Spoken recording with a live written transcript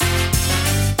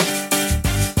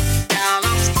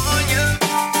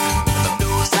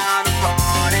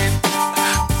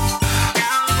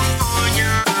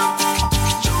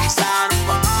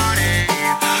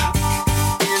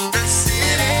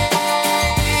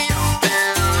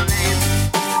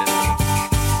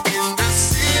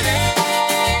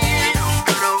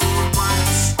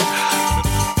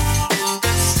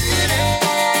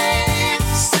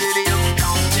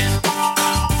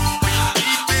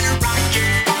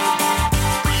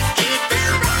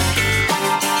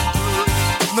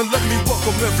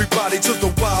everybody to the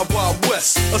Wild Wild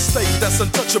West. A state that's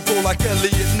untouchable like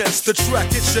Elliot Ness. The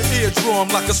track hits your eardrum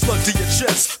like a slug to your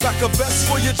chest. Back a vest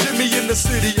for your Jimmy in the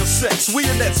city of sex. We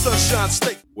in that sunshine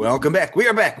state. Welcome back. We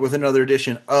are back with another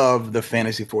edition of the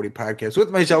Fantasy 40 podcast with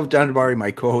myself, John Jabari,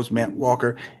 my co-host, Matt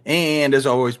Walker, and as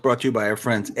always, brought to you by our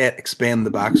friends at Expand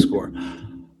the Box Score.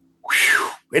 Whew.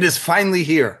 It is finally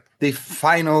here, the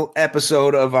final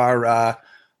episode of our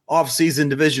off-season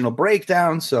divisional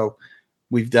breakdown. So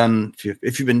we've done,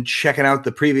 if you've been checking out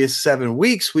the previous 7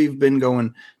 weeks, we've been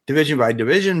going division by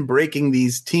division, breaking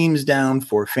these teams down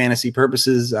for fantasy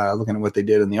purposes, looking at what they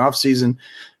did in the offseason,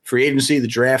 free agency, the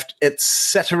draft,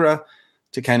 etc.,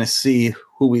 to kind of see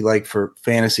who we like for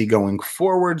fantasy going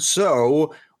forward.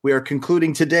 So we are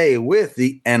concluding today with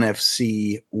the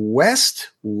NFC West.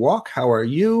 Walk, how are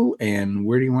you, and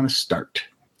where do you want to start?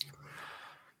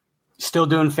 Still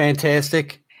doing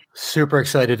fantastic. Super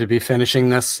excited to be finishing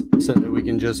this so that we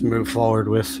can just move forward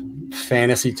with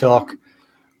fantasy talk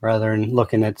rather than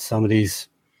looking at some of these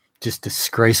just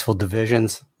disgraceful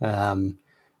divisions.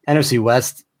 NFC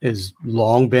West has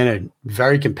long been a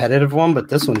very competitive one, but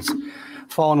this one's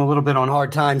fallen a little bit on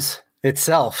hard times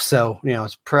itself. So,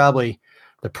 it's probably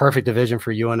the perfect division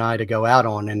for you and I to go out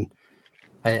on. And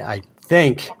I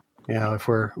think, if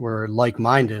we're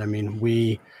like-minded, I mean,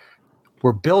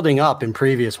 we're building up in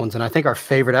previous ones. And I think our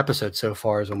favorite episode so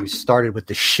far is when we started with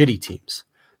the shitty teams.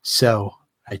 So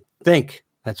I think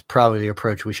that's probably the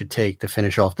approach we should take to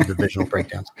finish off the divisional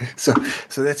breakdowns. So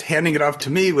that's handing it off to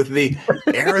me with the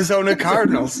Arizona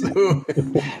Cardinals, who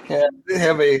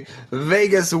have a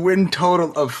Vegas win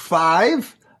total of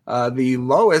 5, the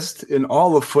lowest in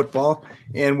all of football.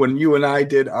 And when you and I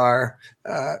did our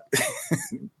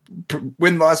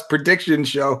win-loss prediction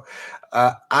show,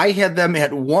 I had them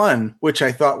at 1, which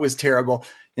I thought was terrible,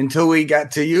 until we got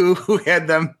to you, who had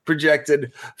them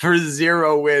projected for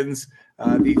 0 wins,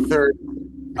 the third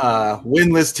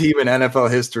winless team in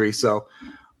NFL history. So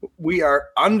we are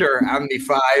under on the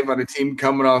 5 on a team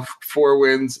coming off 4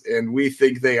 wins, and we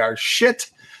think they are shit.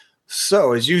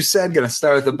 So, as you said, going to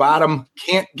start at the bottom.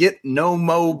 Can't get no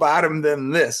mo bottom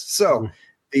than this. So,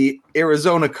 the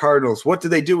Arizona Cardinals, what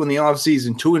did they do in the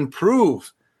offseason to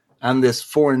improve on this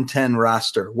 4-10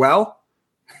 roster? Well,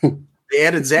 they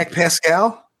added Zach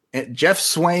Pascal, and Jeff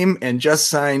Swaim, and just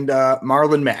signed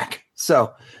Marlon Mack.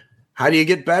 So, how do you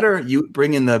get better? You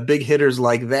bring in the big hitters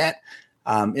like that.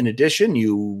 In addition,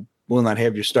 you will not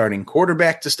have your starting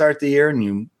quarterback to start the year, and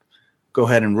you go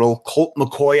ahead and roll Colt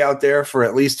McCoy out there for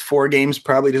at least 4 games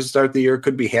probably to start the year.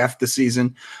 Could be half the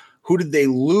season. Who did they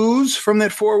lose from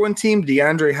that 4-1 team?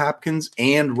 DeAndre Hopkins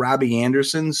and Robbie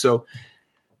Anderson. So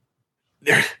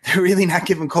they're really not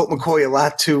giving Colt McCoy a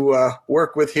lot to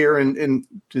work with here in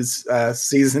his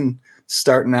season,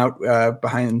 starting out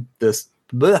behind this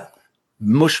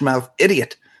mushmouth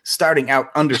idiot, starting out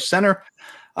under center.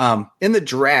 In the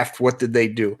draft, what did they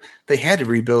do? They had to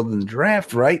rebuild in the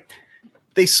draft, right?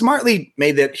 They smartly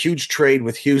made that huge trade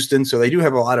with Houston, so they do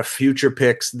have a lot of future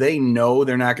picks. They know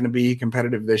they're not going to be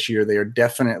competitive this year. They are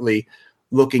definitely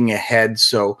looking ahead.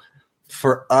 So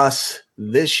for us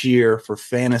this year, for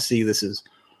fantasy, this is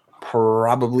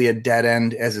probably a dead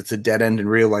end, as it's a dead end in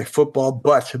real life football,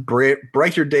 but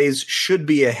brighter days should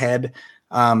be ahead.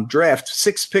 Draft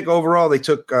 6th pick overall. They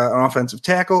took an offensive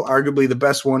tackle, arguably the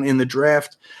best one in the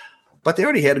draft, but they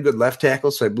already had a good left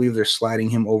tackle, so I believe they're sliding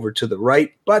him over to the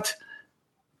right. But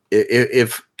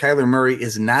if Kyler Murray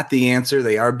is not the answer,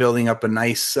 they are building up a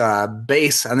nice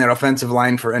base on that offensive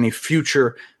line for any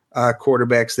future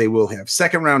quarterbacks they will have.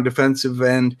 2nd-round defensive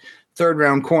end,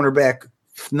 3rd-round cornerback,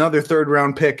 another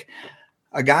 3rd-round pick.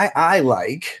 A guy I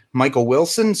like, Michael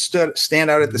Wilson, stand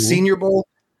out at the Senior Bowl.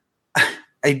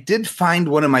 I did find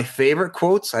one of my favorite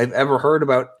quotes I've ever heard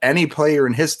about any player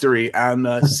in history on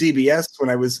CBS when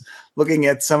I was looking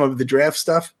at some of the draft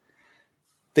stuff.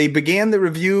 They began the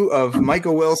review of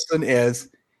Michael Wilson as,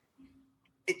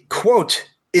 quote,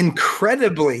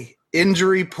 incredibly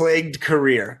injury-plagued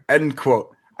career, end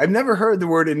quote. I've never heard the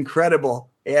word incredible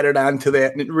added on to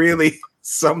that, and it really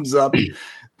sums up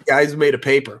guys made a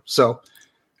paper. So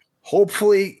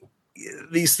hopefully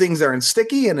these things aren't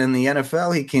sticky, and in the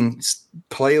NFL he can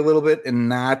play a little bit and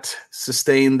not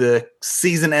sustain the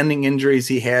season-ending injuries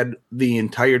he had the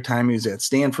entire time he was at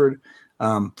Stanford.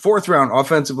 4th round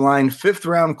offensive line, 5th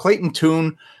round Clayton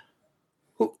Tune,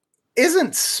 who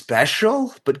isn't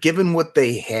special, but given what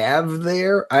they have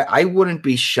there, I wouldn't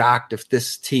be shocked if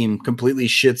this team completely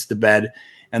shits the bed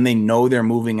and they know they're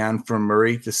moving on from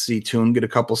Murray to see Tune get a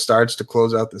couple starts to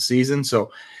close out the season.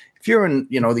 So if you're in,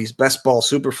 these best ball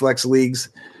super flex leagues,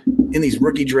 in these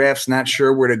rookie drafts, not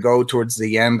sure where to go towards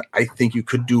the end, I think you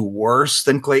could do worse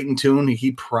than Clayton Tune.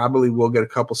 He probably will get a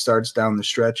couple starts down the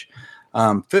stretch.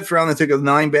 5th round, they took a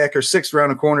linebacker. 6th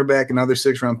round, a cornerback. Another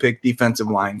 6th round pick, defensive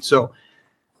line. So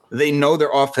they know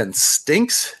their offense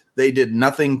stinks. They did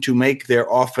nothing to make their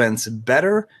offense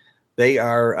better. They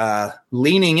are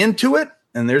leaning into it,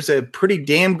 and there's a pretty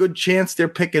damn good chance they're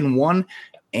picking 1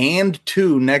 and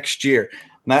 2 next year.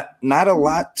 Not a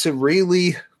lot to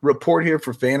really report here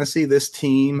for fantasy. This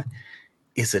team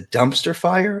is a dumpster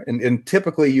fire, and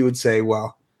typically you would say,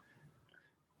 well,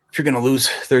 if you're going to lose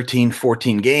 13,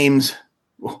 14 games,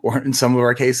 or in some of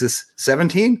our cases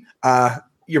 17,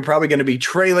 you're probably going to be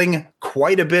trailing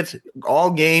quite a bit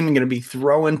all game and going to be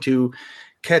throwing to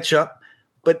catch up.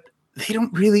 But they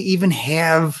don't really even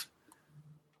have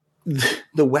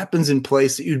the weapons in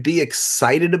place that you'd be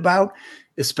excited about,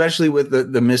 especially with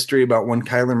the mystery about when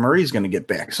Kyler Murray is going to get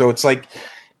back. So it's like,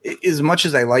 as much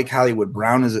as I like Hollywood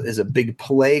Brown as a big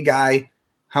play guy,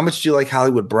 how much do you like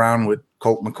Hollywood Brown with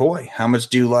Colt McCoy? How much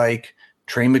do you like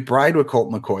Trey McBride with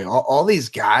Colt McCoy? All these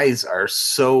guys are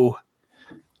so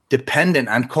dependent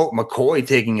on Colt McCoy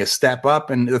taking a step up.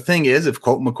 And the thing is, if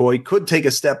Colt McCoy could take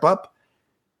a step up,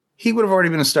 he would have already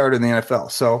been a starter in the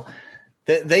NFL. So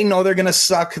they know they're going to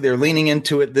suck. They're leaning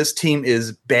into it. This team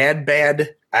is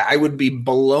bad. I would be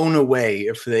blown away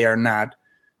if they are not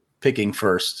picking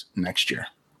first next year.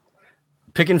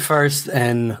 Picking first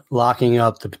and locking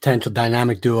up the potential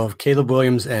dynamic duo of Caleb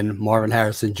Williams and Marvin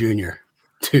Harrison Jr.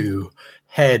 to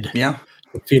head to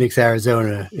Phoenix,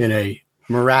 Arizona in a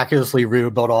miraculously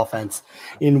rebuilt offense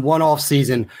in one off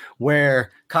season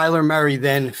where Kyler Murray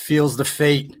then feels the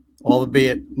fate,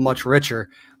 albeit much richer,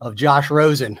 of Josh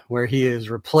Rosen, where he is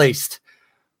replaced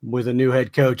with a new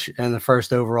head coach and the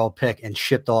first overall pick and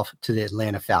shipped off to the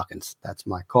Atlanta Falcons. That's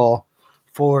my call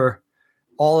for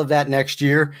all of that next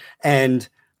year. And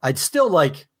I'd still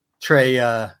like Trey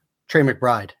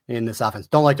McBride in this offense.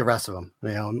 Don't like the rest of them.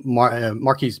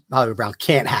 Marquise Hollywood Brown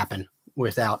can't happen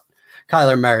without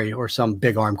Kyler Murray or some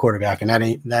big arm quarterback. And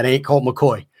that ain't Colt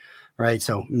McCoy, right?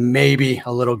 So maybe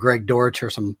a little Greg Dortch or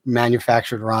some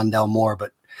manufactured Rondell Moore,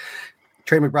 but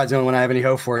Trey McBride's the only one I have any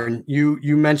hope for. And you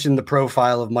mentioned the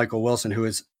profile of Michael Wilson, who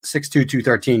is 6'2",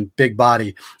 213, big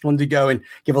body. I wanted to go and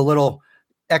give a little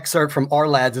excerpt from our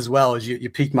lads as well, as you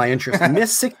piqued my interest.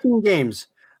 Missed 16 games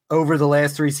over the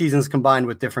last 3 seasons combined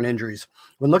with different injuries.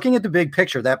 When looking at the big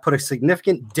picture, that put a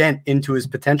significant dent into his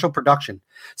potential production.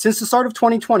 Since the start of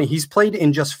 2020, he's played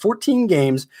in just 14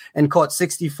 games and caught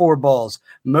 64 balls.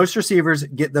 Most receivers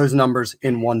get those numbers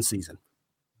in one season.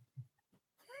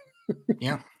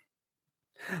 Yeah.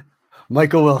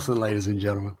 Michael Wilson, ladies and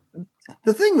gentlemen.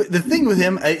 The thing with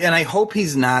him, and I hope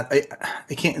he's not.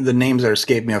 I can't. The names are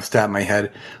escaping me off the top of my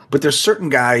head, but there's certain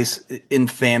guys in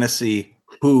fantasy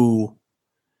who,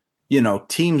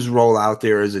 teams roll out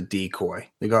there as a decoy.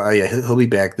 They go, "Oh yeah, he'll be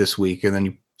back this week," and then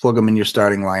you plug them in your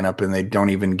starting lineup, and they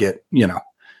don't even get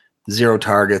 0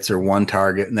 targets or 1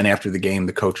 target, and then after the game,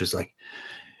 the coach is like,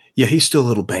 "Yeah, he's still a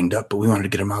little banged up, but we wanted to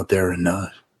get him out there and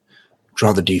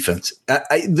draw the defense."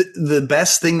 The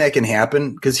best thing that can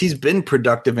happen, because he's been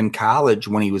productive in college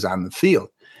when he was on the field,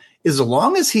 is as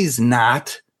long as he's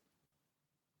not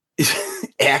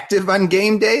active on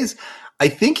game days, I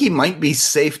think he might be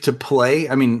safe to play.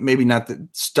 I mean, maybe not the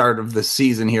start of the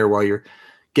season here while you're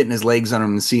getting his legs on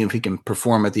him and seeing if he can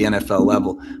perform at the NFL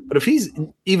level. But if he's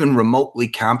even remotely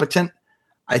competent,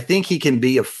 I think he can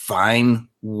be a fine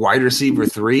wide receiver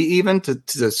 3 even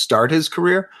to start his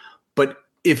career. But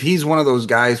if he's one of those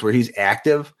guys where he's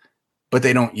active, but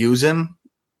they don't use him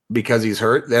because he's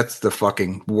hurt, that's the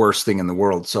fucking worst thing in the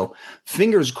world. So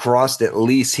fingers crossed, at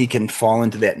least he can fall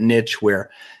into that niche where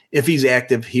if he's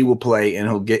active, he will play and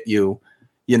he'll get you,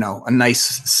 a nice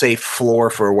safe floor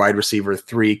for a wide receiver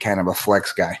 3, kind of a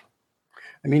flex guy.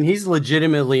 I mean, he's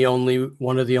legitimately only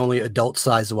one of the only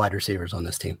adult-sized wide receivers on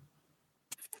this team.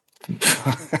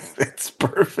 That's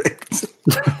perfect.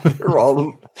 They're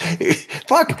all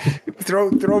fuck.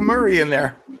 Throw Murray in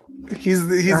there. He's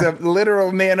a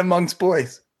literal man amongst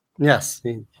boys. Yes,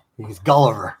 he's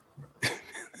Gulliver.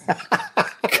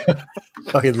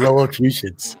 Fucking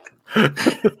Lilliputians.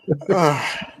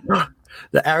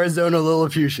 The Arizona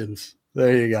Lilliputians.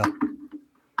 There you go.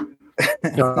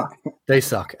 No, they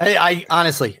suck. I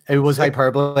honestly, it was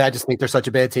hyperbole. I just think they're such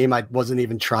a bad team. I wasn't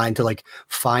even trying to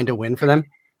find a win for them.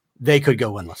 They could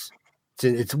go winless.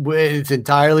 It's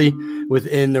entirely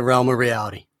within the realm of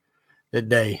reality that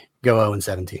they go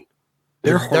 0-17.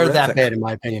 They're that bad, in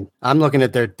my opinion. I'm looking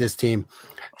at this team.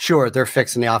 Sure, they're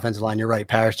fixing the offensive line. You're right.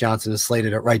 Paris Johnson is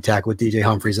slated at right tackle with DJ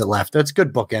Humphries at left. That's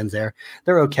good bookends there.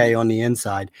 They're okay on the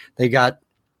inside. They got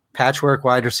patchwork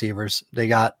wide receivers. They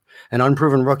got an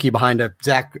unproven rookie behind a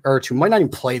Zach Ertz who might not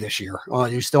even play this year.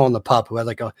 He's still on the pup, who had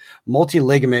like a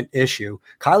multi-ligament issue.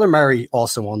 Kyler Murray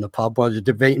also on the pup. Well, they're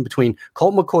debating between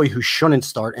Colt McCoy, who shouldn't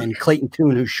start, and Clayton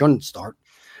Tune, who shouldn't start.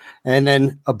 And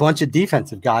then a bunch of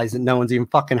defensive guys that no one's even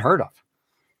fucking heard of.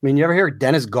 I mean, you ever hear of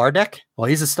Dennis Gardeck? Well,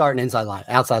 he's a starting outside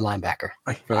linebacker.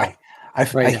 I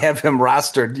have him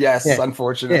rostered. Yes, yeah.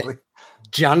 Unfortunately. Yeah.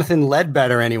 Jonathan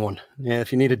Ledbetter, anyone? Yeah,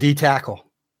 if you need a D tackle,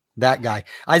 that guy.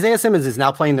 Isaiah Simmons is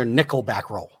now playing their nickelback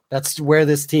role. That's where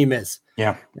this team is.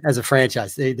 Yeah, as a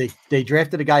franchise, they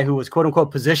drafted a guy who was quote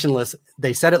unquote positionless.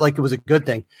 They said it like it was a good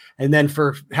thing, and then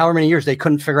for however many years they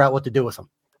couldn't figure out what to do with him.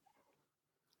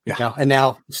 Yeah, you know, and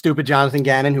now stupid Jonathan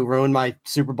Gannon, who ruined my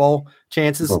Super Bowl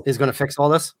chances, is going to fix all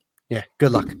this. Yeah,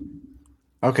 good luck.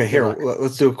 Okay, here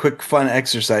let's do a quick fun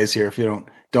exercise here. If you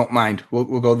don't mind,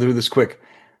 we'll go through this quick.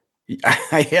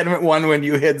 I had them at 1 when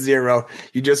you had 0.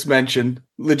 You just mentioned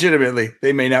legitimately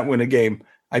they may not win a game.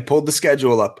 I pulled the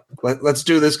schedule up. Let's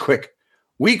do this quick.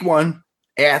 Week 1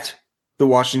 at the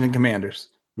Washington Commanders.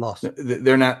 Lost.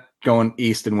 They're not going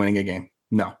east and winning a game.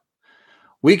 No.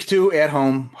 Week 2 at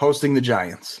home, hosting the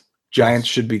Giants. Giants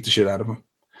should beat the shit out of them.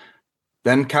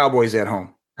 Then Cowboys at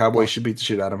home. Cowboys should beat the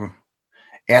shit out of them.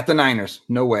 At the Niners.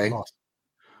 No way. Lost.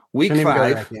 Week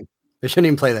 5. They shouldn't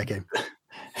even play that game.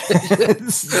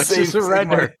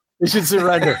 Surrender. They should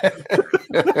surrender.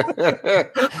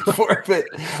 Forfeit.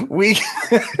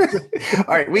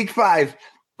 All right, week 5.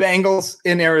 Bengals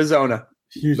in Arizona.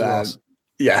 Huge loss.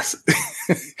 Yes.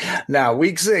 Now,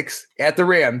 week 6 at the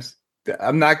Rams.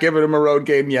 I'm not giving them a road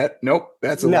game yet. Nope,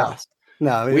 that's a loss.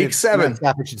 No, week 7.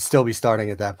 Stafford should still be starting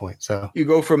at that point. So you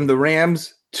go from the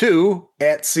Rams to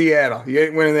at Seattle. You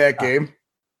ain't winning that game.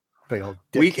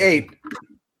 Week 8,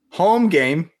 home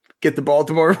game. Get the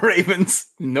Baltimore Ravens.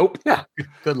 Nope. Yeah.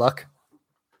 Good luck.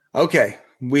 Okay,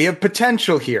 we have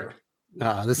potential here.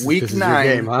 Week 9.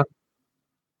 Game, huh?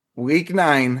 Week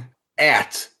 9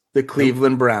 at the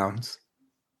Cleveland Browns.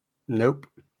 Nope.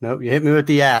 You hit me with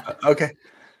the at. Okay.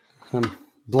 I'm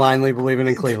blindly believing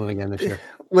in Cleveland again this year.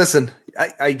 Listen,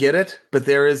 I get it, but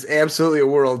there is absolutely a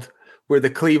world where the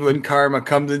Cleveland karma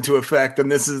comes into effect,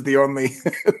 and this is the only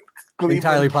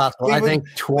entirely possible. I think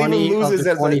 20 of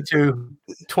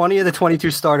the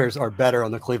 22 starters are better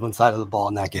on the Cleveland side of the ball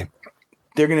in that game.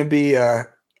 They're going to be a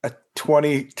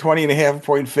 20 and a half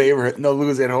point favorite, and they'll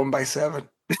lose at home by 7.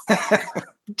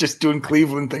 Just doing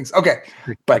Cleveland things. Okay.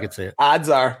 But I could say it. Odds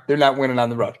are they're not winning on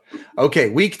the road. Okay.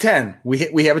 Week 10.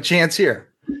 We have a chance here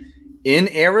in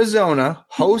Arizona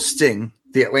hosting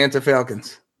the Atlanta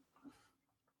Falcons.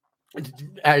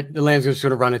 Atlanta's just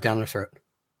going to run it down their throat.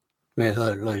 Man,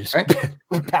 just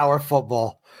right. Power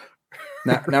football.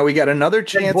 Now we got another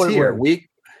chance here. Week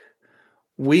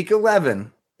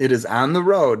 11. It is on the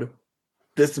road.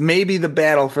 This may be the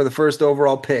battle for the first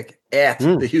overall pick at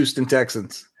the Houston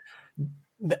Texans.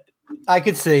 I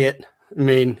could see it. I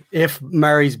mean, if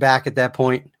Murray's back at that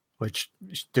point, which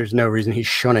there's no reason he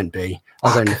shouldn't be,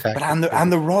 other than the fact. But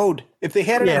on the road, if they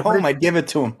had it at home, I'd give it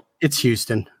to him. It's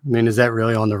Houston. I mean, is that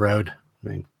really on the road? I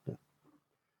mean,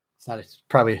 it's not.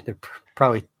 They're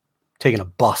probably taking a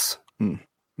bus. No.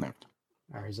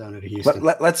 Arizona to Houston.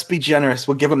 Let's be generous.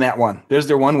 We'll give them that one. There's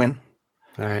their one win.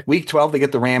 All right. Week 12, they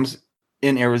get the Rams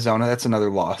in Arizona. That's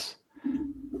another loss.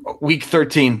 Week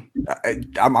 13,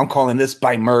 I'm calling this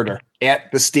by murder.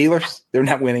 At the Steelers, they're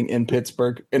not winning in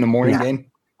Pittsburgh in the morning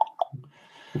game.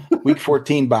 Week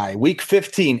 14 bye. Week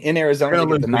 15 in Arizona, they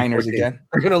get the Niners again.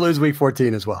 They're going to lose week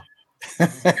 14 as well.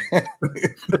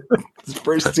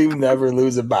 First team never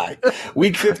lose a bye.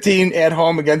 Week 15 at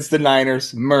home against the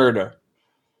Niners, murder.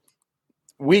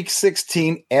 Week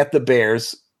 16 at the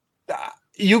Bears.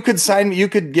 You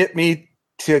could get me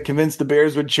to convince the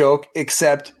Bears would choke,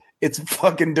 except it's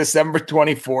fucking December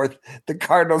 24th. The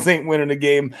Cardinals ain't winning a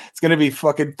game. It's going to be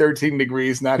fucking 13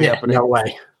 degrees. Not happening. No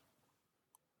way.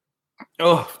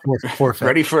 Oh,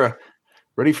 ready for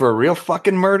a real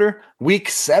fucking murder? Week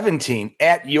 17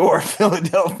 at your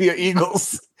Philadelphia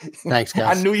Eagles. Thanks,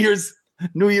 guys. On New Year's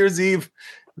Eve.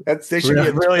 They should be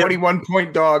a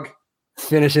 21-point dog.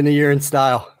 Finishing the year in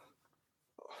style.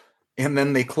 And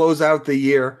then they close out the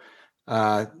year.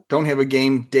 Don't have a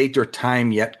game date or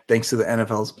time yet, thanks to the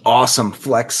NFL's awesome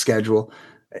flex schedule.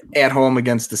 At home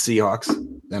against the Seahawks.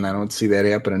 And I don't see that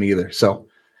happening either. So,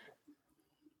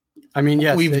 I mean,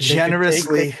 yes,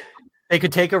 they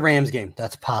could take a Rams game.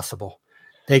 That's possible.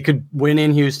 They could win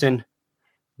in Houston.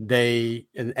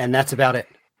 And that's about it.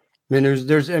 I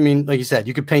mean, like you said,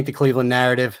 you could paint the Cleveland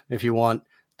narrative if you want.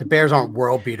 The Bears aren't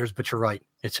world beaters, but you're right.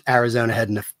 It's Arizona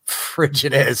heading to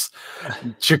frigid ass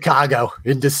Chicago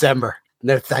in December.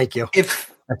 No, thank you.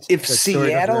 If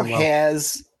Seattle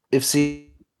has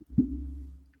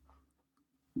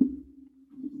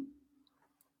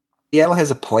Seattle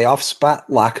has a playoff spot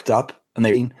locked up,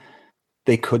 and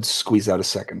they could squeeze out a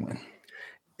second win.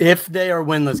 If they are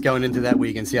winless going into that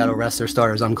week and Seattle rests their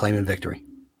starters, I'm claiming victory.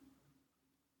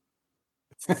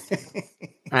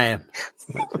 I am.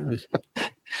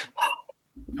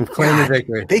 I'm claiming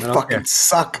victory. They fucking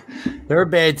suck. They're a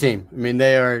bad team. I mean,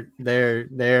 they're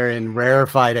in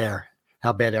rarefied air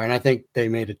how bad they are. And I think they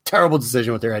made a terrible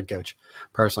decision with their head coach,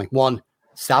 personally. One,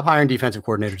 stop hiring defensive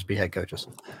coordinators to be head coaches.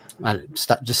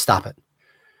 Just stop it.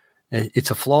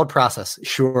 It's a flawed process.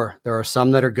 Sure, there are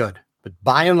some that are good, but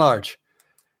by and large,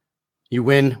 you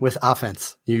win with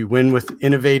offense. You win with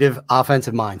innovative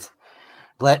offensive minds.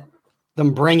 Let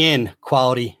them bring in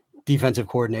quality defensive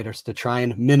coordinators to try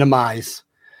and minimize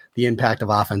the impact of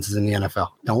offenses in the NFL.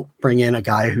 Don't bring in a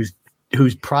guy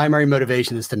whose primary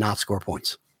motivation is to not score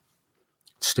points.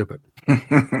 Stupid.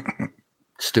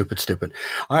 Stupid.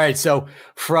 All right. So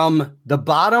from the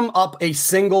bottom up a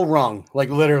single rung, like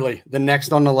literally the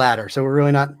next on the ladder. So we're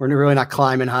really not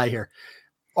climbing high here,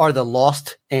 are the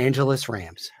Los Angeles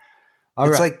Rams.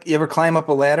 It's like you ever climb up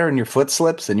a ladder and your foot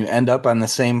slips and you end up on the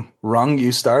same rung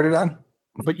you started on.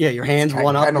 But yeah, your hands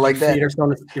one up, like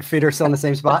your feet are still in the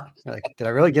same spot. You're like, did I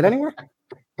really get anywhere?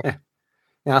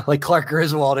 Yeah, like Clark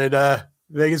Griswold at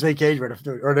Vegas Vacation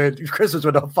or the Christmas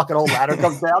when the fucking old ladder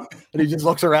comes down and he just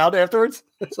looks around afterwards.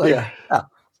 It's like,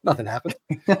 nothing happened.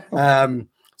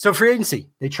 So free agency,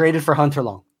 they traded for Hunter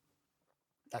Long.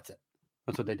 That's it.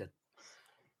 That's what they did.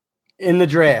 In the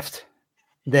draft,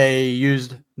 they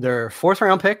used their 4th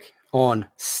round pick on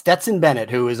Stetson Bennett,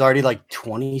 who is already like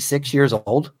 26 years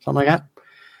old, something like that.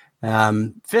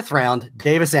 5th round,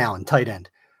 Davis Allen, tight end.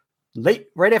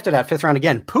 Right after that, 5th round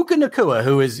again, Puka Nacua,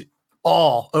 who is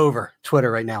all over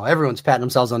Twitter right now. Everyone's patting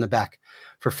themselves on the back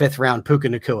for 5th round Puka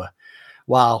Nacua.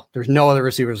 While there's no other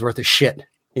receivers worth a shit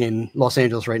in Los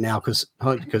Angeles right now because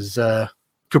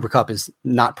Cooper Kupp is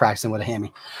not practicing with a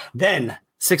hammy. Then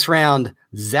 6th round,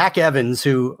 Zach Evans,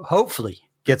 who hopefully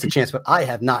gets a chance, but I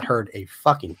have not heard a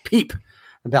fucking peep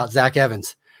about Zach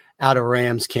Evans out of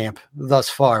Rams camp thus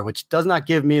far, which does not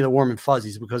give me the warm and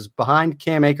fuzzies because behind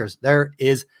Cam Akers, there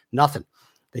is nothing.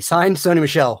 They signed Sony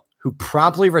Michel, who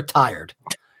promptly retired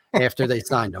after they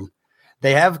signed him.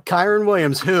 They have Kyron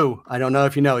Williams, who, I don't know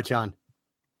if you know it, John,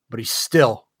 but he's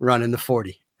still running the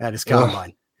 40 at his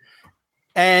combine.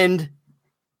 And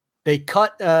they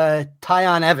cut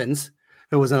Tyon Evans,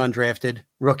 who was an undrafted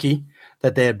rookie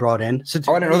that they had brought in. So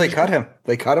I didn't know they cut him.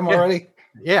 They cut him already?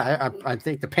 Yeah, I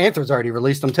think the Panthers already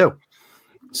released him too.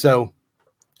 So,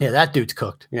 yeah, that dude's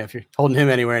cooked. Yeah, if you're holding him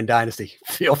anywhere in Dynasty,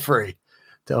 feel free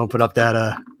to open up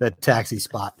that taxi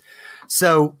spot.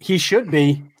 So he should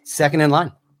be second in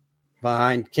line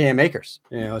behind Cam Akers,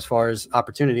 as far as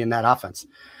opportunity in that offense.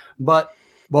 But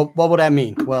what would that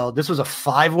mean? Well, this was a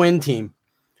 5-win team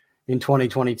in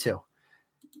 2022.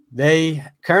 They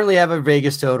currently have a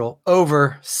Vegas total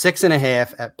over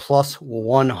 6.5 at plus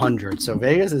 100. So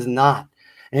Vegas is not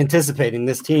anticipating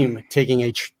this team taking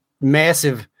a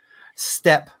massive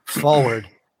step forward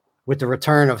with the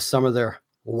return of some of their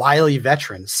wily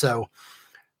veterans. So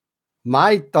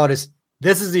my thought is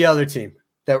this is the other team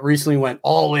that recently went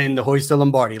all in to hoist the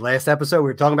Lombardi. Last episode, we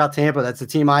were talking about Tampa. That's the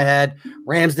team I had.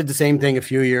 Rams did the same thing a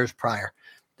few years prior.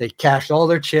 They cashed all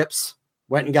their chips,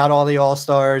 went and got all the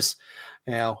all-stars,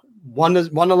 won the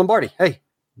Lombardi. Hey,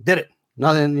 did it.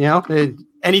 Nothing,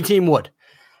 any team would,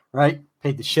 right?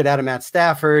 Paid the shit out of Matt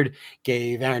Stafford,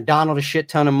 gave Aaron Donald a shit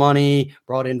ton of money,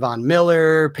 brought in Von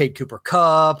Miller, paid Cooper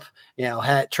Kupp,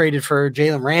 had traded for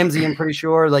Jalen Ramsey, I'm pretty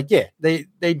sure. They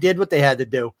did what they had to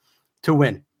do to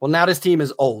win. Well, now this team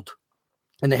is old,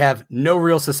 and they have no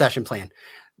real succession plan.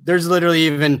 There's literally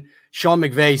even Sean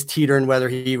McVay's teetering whether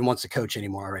he even wants to coach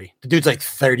anymore already. The dude's like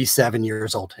 37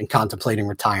 years old and contemplating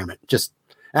retirement.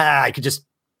 I could just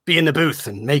be in the booth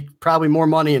and make probably more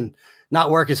money and not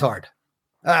work as hard.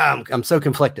 I'm so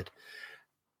conflicted.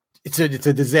 It's a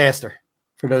disaster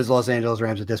for those Los Angeles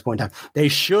Rams at this point in time. They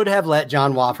should have let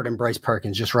John Wofford and Bryce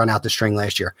Perkins just run out the string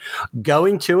last year.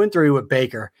 Going 2-3 with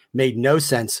Baker made no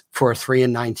sense for a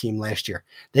 3-9 team last year.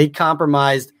 They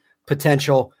compromised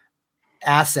potential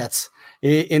assets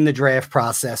in the draft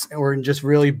process and were just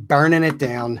really burning it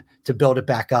down to build it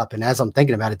back up. And as I'm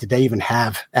thinking about it, did they even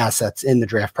have assets in the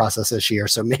draft process this year?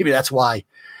 So maybe that's why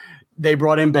they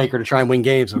brought in Baker to try and win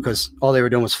games, because all they were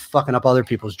doing was fucking up other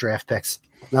people's draft picks,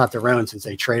 not their own, since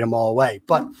they trade them all away.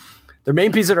 But their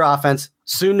main piece of their offense,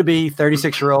 soon to be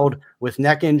 36-year-old with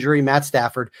neck injury, Matt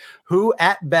Stafford, who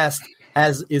at best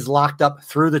as is locked up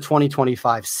through the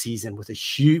 2025 season with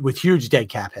huge dead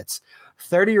cap hits.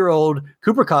 30-year-old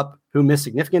Cooper Kupp, who missed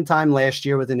significant time last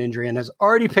year with an injury and has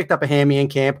already picked up a hammy in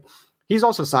camp. He's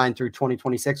also signed through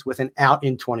 2026 with an out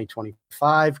in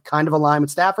 2025, kind of aligned with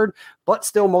Stafford, but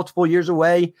still multiple years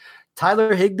away.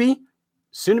 Tyler Higbee,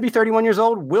 soon to be 31 years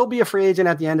old, will be a free agent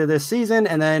at the end of this season.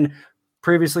 And then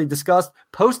previously discussed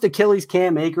post-Achilles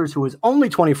Cam Akers, who is only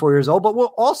 24 years old, but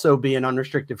will also be an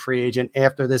unrestricted free agent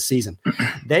after this season.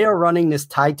 They are running this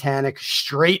Titanic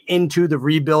straight into the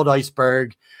rebuild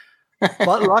iceberg.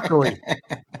 But luckily,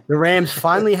 the Rams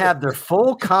finally have their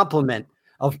full complement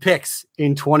of picks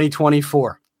in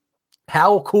 2024.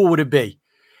 How cool would it be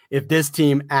if this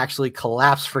team actually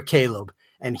collapsed for Caleb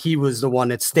and he was the one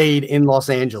that stayed in Los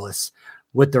Angeles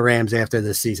with the Rams after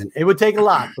this season? It would take a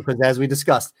lot because, as we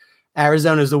discussed,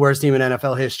 Arizona is the worst team in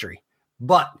NFL history.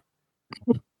 But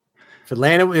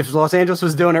if Los Angeles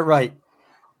was doing it right,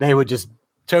 they would just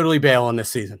totally bail on this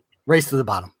season. Race to the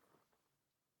bottom.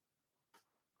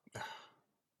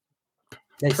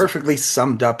 Perfectly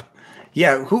summed up.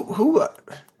 Yeah, who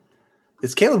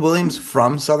is Caleb Williams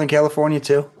from Southern California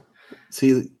too? Is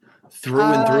he through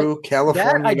and through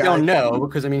California? That I don't know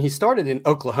because he started in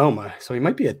Oklahoma, so he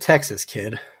might be a Texas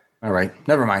kid. All right,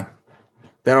 never mind.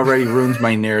 That already ruins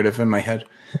my narrative in my head.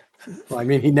 Well,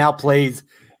 he now plays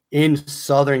in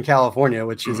Southern California,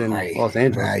 which is in Los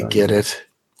Angeles. I get it.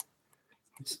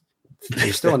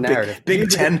 There's still a narrative.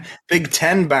 Big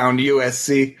Ten bound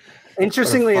USC.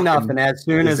 Interestingly enough, and as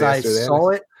soon as I saw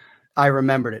it, I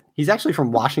remembered it. He's actually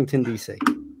from Washington, D.C.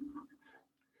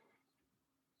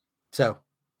 So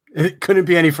it couldn't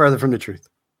be any further from the truth.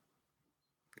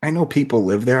 I know people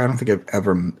live there. I don't think I've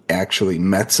ever actually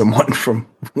met someone from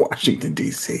Washington,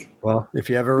 D.C. Well, if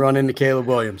you ever run into Caleb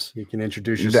Williams, you can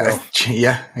introduce yourself.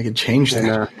 Yeah, I can change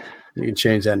that. You can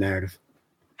change that narrative.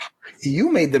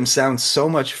 You made them sound so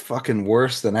much fucking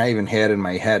worse than I even had in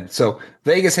my head. So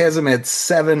Vegas has them at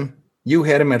 7. You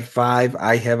had them at 5.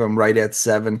 I have them right at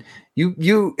 7.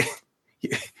 Your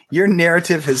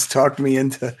narrative has talked me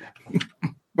into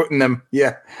putting them,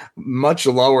 much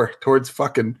lower towards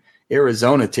fucking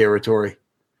Arizona territory.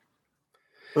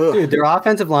 Ugh. Dude, their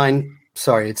offensive line,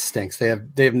 it stinks. They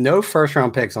have no first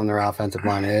round picks on their offensive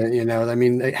line.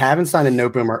 They haven't signed a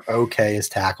Noteboom or okay as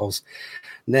tackles.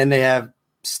 And then they have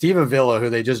Steve Avila,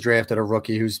 who they just drafted, a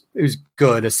rookie who's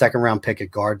good, a second round pick at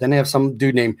guard. Then they have some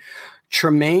dude named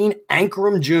Tremaine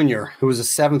Ankrum Jr., who was a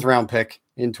 7th round pick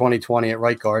in 2020 at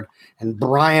right guard, and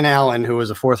Brian Allen, who was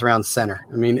a 4th round center.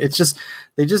 It's just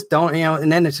they just don't,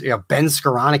 and then it's Ben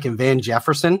Skoranek and Van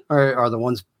Jefferson are the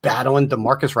ones battling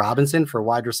DeMarcus Robinson for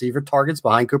wide receiver targets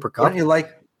behind Cooper Kupp. Wouldn't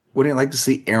you like to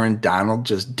see Aaron Donald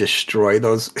just destroy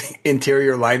those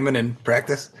interior linemen in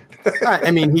practice?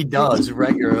 He does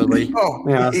regularly.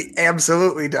 Oh, he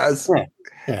absolutely does.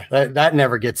 Yeah, that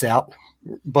never gets out.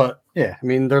 But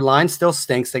their line still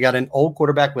stinks. They got an old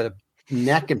quarterback with a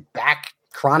neck and back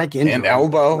chronic injury and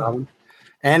elbow.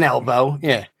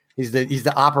 Yeah, he's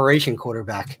the operation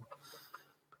quarterback.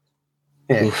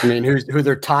 Yeah, who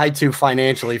they're tied to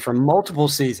financially for multiple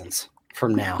seasons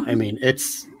from now.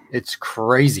 It's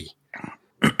crazy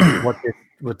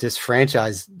what this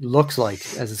franchise looks like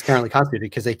as it's currently constituted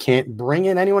because they can't bring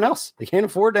in anyone else. They can't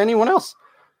afford anyone else.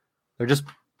 They're just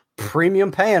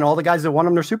premium paying all the guys that won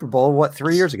them their Super Bowl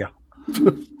 3 years ago.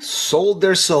 Sold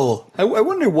their soul. I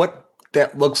wonder what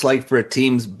that looks like for a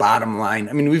team's bottom line.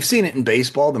 We've seen it in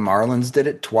baseball. The Marlins did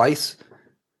it twice.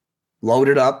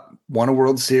 Loaded up, won a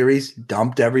World Series,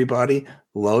 dumped everybody.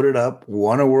 Loaded up,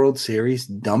 won a World Series,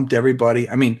 dumped everybody.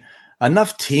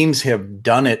 Enough teams have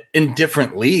done it in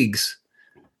different leagues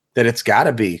that it's got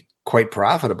to be quite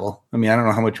profitable. I don't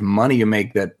know how much money you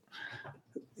make that,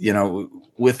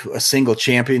 with a single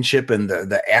championship and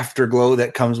the afterglow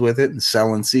that comes with it and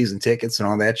selling season tickets and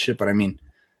all that shit. But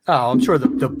I'm sure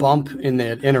the bump in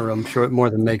the interim more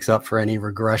than makes up for any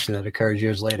regression that occurs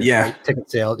years later. Yeah. Right?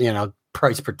 Ticket sales,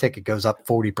 price per ticket goes up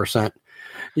 40%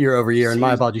 year over year. And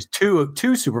my apologies,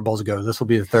 two Super Bowls ago, this will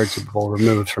be the 3rd Super Bowl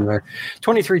removed from their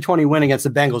 23-20 win against the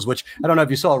Bengals, which I don't know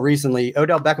if you saw recently.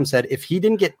 Odell Beckham said if he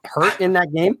didn't get hurt in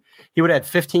that game, he would have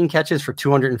had 15 catches for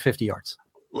 250 yards.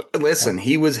 Listen,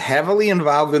 he was heavily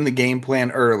involved in the game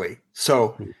plan early.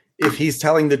 So if he's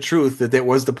telling the truth that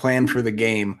was the plan for the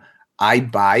game, I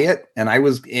buy it. And I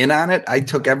was in on it. I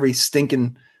took every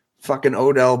stinking fucking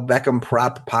Odell Beckham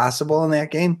prop possible in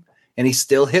that game. And he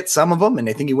still hit some of them. And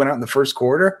I think he went out in the first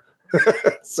quarter.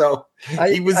 So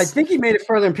I think he made it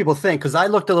further than people think. Cause I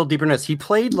looked a little deeper in this. He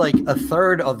played like a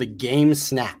third of the game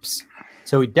snaps.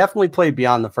 So he definitely played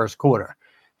beyond the first quarter.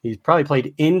 He probably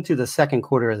played into the second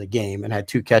quarter of the game and had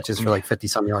 2 catches for like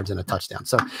 50-some yards and a touchdown.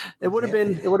 So it would have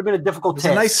been a difficult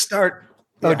task. A nice start,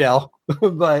 Odell,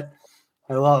 but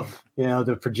I love,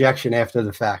 the projection after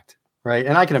the fact, right?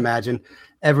 And I can imagine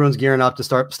everyone's gearing up to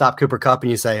stop Cooper Kupp,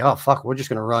 and you say, "Oh fuck, we're just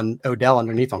going to run Odell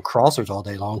underneath on crossers all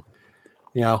day long."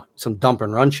 Some dump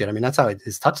and run shit. I mean, that's how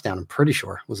his touchdown, I'm pretty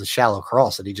sure, was a shallow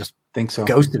cross that he just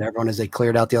ghosted everyone as they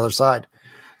cleared out the other side.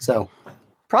 So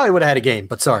probably would have had a game,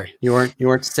 but sorry, you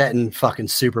weren't setting fucking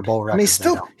Super Bowl records. I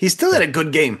mean, he still had a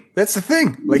good game. That's the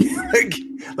thing.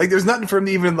 Like there's nothing for him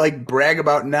to even like brag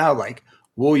about now. Like,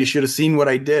 whoa, you should have seen what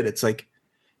I did. It's like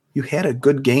you had a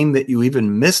good game that you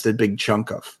even missed a big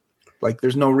chunk of. Like,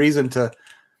 there's no reason to.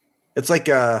 It's like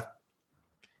you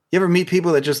ever meet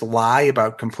people that just lie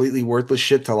about completely worthless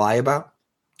shit to lie about?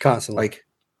 Constantly. Like,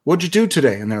 what'd you do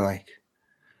today? And they're like,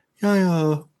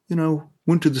 yeah,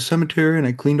 went to the cemetery and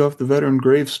I cleaned off the veteran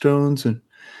gravestones. And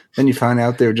then you find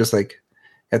out they were just like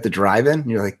at the drive-in.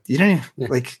 You're like, you didn't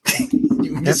even, like,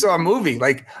 you just saw a movie.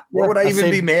 Like, what would I even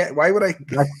be mad? Why would I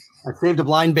saved a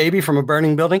blind baby from a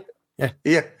burning building? Yeah.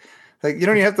 Yeah. Like, you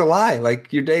don't even have to lie.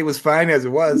 Like, your day was fine as it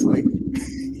was. Like,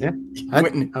 yeah. I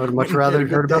would much rather have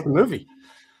heard about the movie.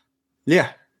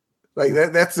 Yeah. Like,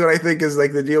 that's what I think is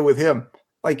like the deal with him.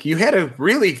 Like, you had a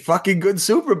really fucking good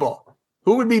Super Bowl.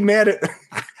 Who would be mad at?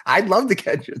 I'd love to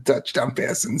catch a touchdown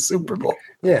pass in the Super Bowl.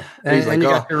 Yeah, and you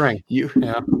got your ring.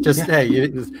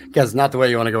 Hey, guys, not the way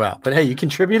you want to go out, but hey, you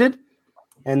contributed,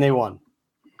 and they won.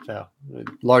 So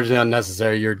largely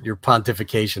unnecessary. Your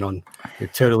pontification on your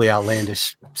totally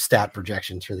outlandish stat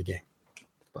projections for the game,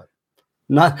 but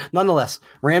nonetheless,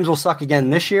 Rams will suck again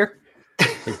this year.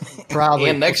 Probably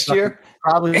and next year,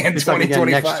 probably and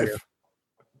 2025 next year,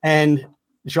 and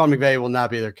Sean McVay will not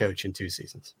be their coach in 2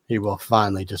 seasons. He will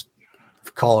finally just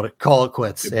call it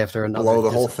quits after another. Blow the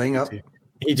whole thing up.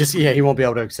 He won't be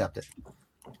able to accept it.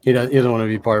 He doesn't want to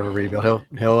be part of a rebuild.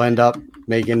 He'll end up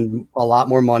making a lot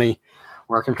more money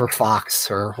working for Fox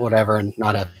or whatever and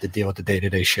not have to deal with the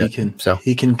day-to-day shit.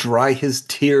 He can dry his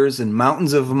tears in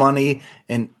mountains of money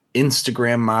and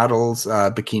Instagram models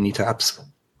bikini tops.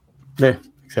 Yeah,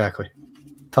 exactly.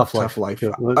 Tough life. All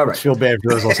right. Feel bad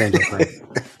for those Los Angeles fans.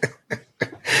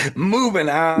 Moving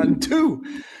on to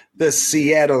the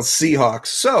Seattle Seahawks.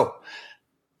 So,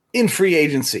 in free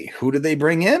agency, who did they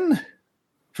bring in?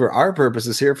 For our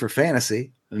purposes here for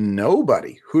fantasy,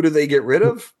 nobody. Who do they get rid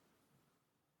of?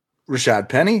 Rashad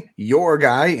Penny, your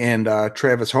guy, and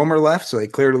Travis Homer left, so they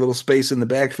cleared a little space in the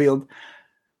backfield.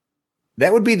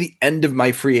 That would be the end of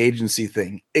my free agency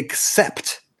thing,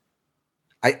 except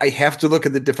I have to look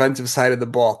at the defensive side of the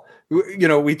ball.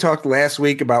 We talked last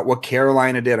week about what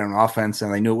Carolina did on offense,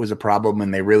 and I knew it was a problem,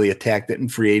 and they really attacked it in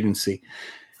free agency.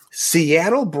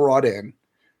 Seattle brought in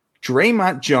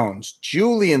Draymond Jones,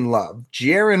 Julian Love,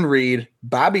 Jaron Reed,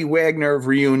 Bobby Wagner of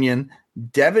Reunion,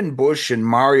 Devin Bush, and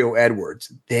Mario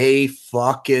Edwards. They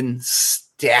fucking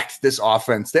stacked this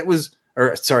offense.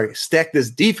 Stacked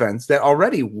this defense that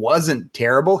already wasn't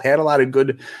terrible, had a lot of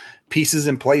good pieces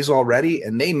in place already,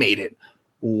 and they made it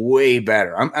way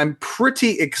better. I'm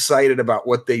pretty excited about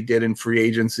what they did in free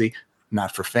agency,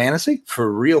 not for fantasy,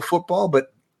 for real football,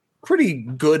 but pretty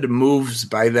good moves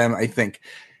by them, I think.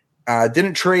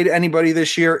 Didn't trade anybody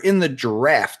this year. In the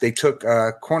draft, they took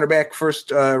cornerback first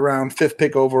round, 5th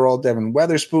pick overall, Devin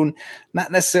Weatherspoon.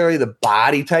 Not necessarily the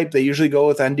body type they usually go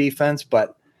with on defense,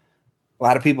 but a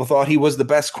lot of people thought he was the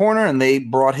best corner, and they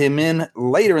brought him in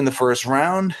later in the first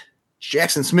round.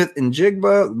 Jackson Smith and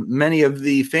Jigba, many of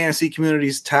the fantasy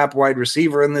community's top wide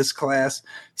receiver in this class.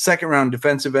 2nd round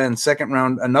defensive end, 2nd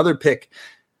round, another pick,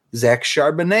 Zach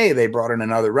Charbonnet. They brought in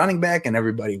another running back, and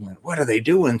everybody went, what are they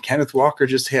doing? Kenneth Walker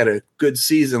just had a good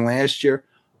season last year,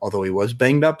 although he was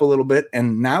banged up a little bit.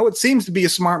 And now it seems to be a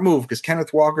smart move because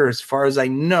Kenneth Walker, as far as I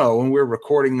know, and we're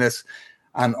recording this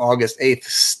on August 8th,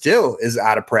 still is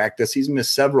out of practice. He's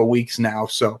missed several weeks now,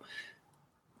 so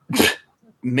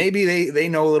maybe they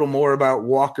know a little more about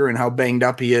Walker and how banged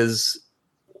up he is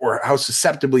or how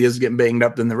susceptible he is getting banged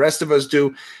up than the rest of us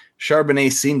do.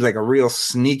 Charbonnet seems like a real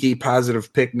sneaky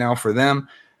positive pick now for them.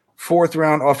 4th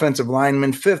round offensive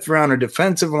lineman, 5th rounder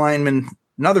defensive lineman,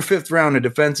 another 5th round a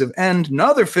defensive end,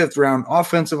 another 5th round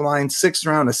offensive line, 6th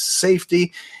round a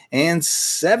safety, and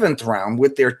 7th round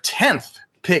with their 10th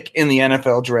pick in the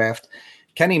NFL draft,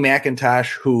 Kenny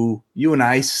McIntosh, who you and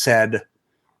I said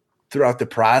throughout the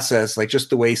process, like just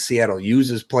the way Seattle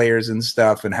uses players and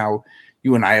stuff, and how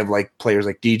you and I have like players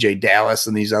like DJ Dallas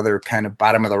and these other kind of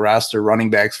bottom of the roster running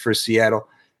backs for Seattle.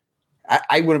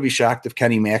 I wouldn't be shocked if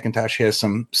Kenny McIntosh has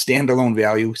some standalone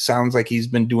value. Sounds like he's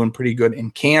been doing pretty good in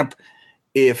camp.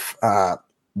 If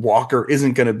Walker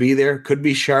isn't going to be there. Could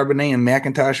be Charbonnet and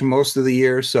McIntosh most of the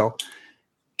year. So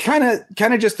kind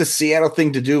of just the Seattle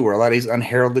thing to do, where a lot of these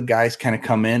unheralded guys kind of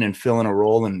come in and fill in a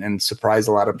role and surprise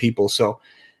a lot of people. So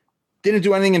didn't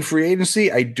do anything in free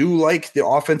agency. I do like the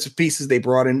offensive pieces they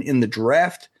brought in the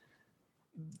draft.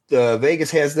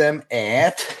 Vegas has them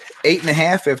at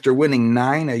 8.5 after winning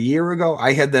 9 a year ago.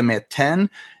 I had them at 10.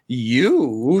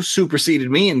 You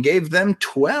superseded me and gave them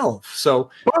 12. So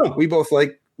we both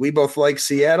like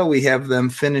Seattle. We have them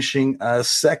finishing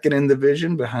second in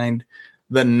division behind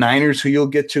the Niners, who you'll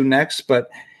get to next. But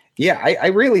yeah, I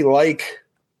really like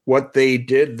what they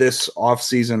did this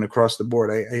offseason across the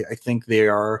board. I think they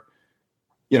are,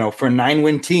 for a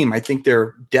 9-win team, I think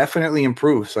they're definitely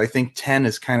improved. So I think 10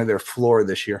 is kind of their floor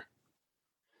this year.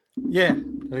 Yeah,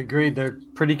 I agree. They're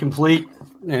pretty complete.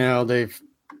 They've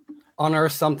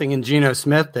unearthed something in Geno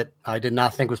Smith that I did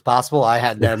not think was possible. I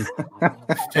had them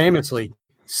famously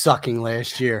sucking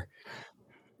last year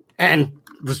and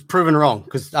was proven wrong,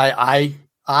 because I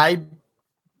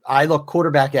look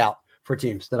quarterback out for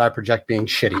teams that I project being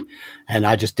shitty, and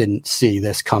I just didn't see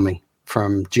this coming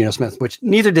from Geno Smith, which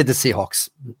neither did the Seahawks,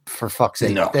 for fuck's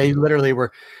sake. No. They literally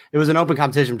were. It was an open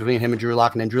competition between him and Drew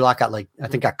Lock, and then Drew Lock got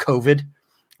got COVID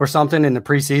or something in the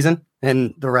preseason,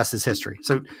 and the rest is history.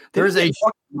 So there's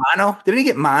mono. Did he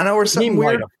get mono or something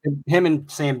weird? Him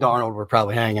and Sam Darnold were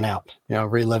probably hanging out,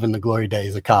 reliving the glory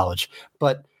days of college.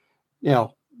 But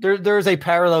there's a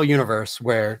parallel universe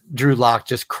where Drew Lock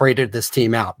just cratered this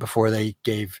team out before they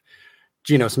gave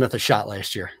Geno Smith a shot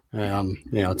last year,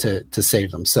 to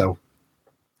save them. So,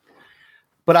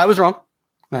 but I was wrong,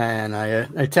 and I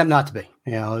attempt not to be.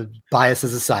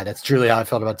 Biases aside, that's truly how I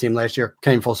felt about the team last year.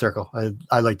 Came full circle.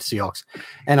 I like the Seahawks,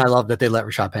 and I love that they let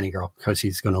Rashad Penny go, because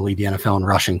he's going to lead the NFL in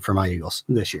rushing for my Eagles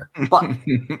this year. But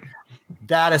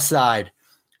that aside,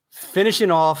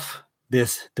 finishing off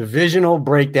this divisional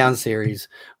breakdown series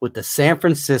with the San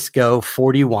Francisco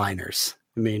 49ers.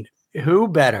 I mean, who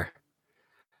better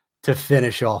to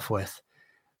finish off with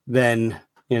than,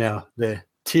 the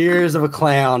tears of a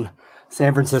clown,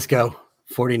 San Francisco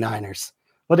 49ers.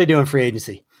 What they do in free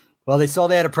agency? Well, they saw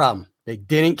they had a problem. They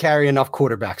didn't carry enough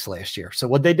quarterbacks last year. So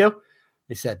what'd they do?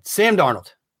 They said, Sam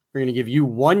Darnold, we're going to give you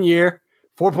 1 year,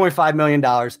 $4.5 million,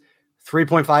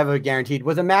 3.5 of it guaranteed,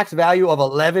 with a max value of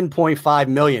 $11.5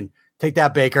 million. Take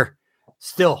that, Baker.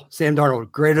 Still, Sam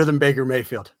Darnold greater than Baker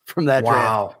Mayfield from that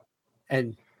draft.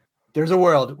 And there's a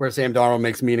world where Sam Darnold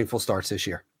makes meaningful starts this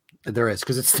year. There is,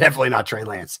 because it's definitely not Trey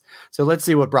Lance. So let's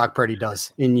see what Brock Purdy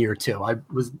does in year 2. I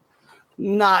was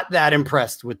not that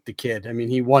impressed with the kid. I mean,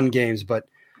 he won games, but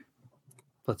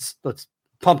let's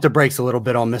pump the brakes a little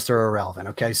bit on Mr. Irrelevant.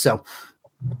 Okay. So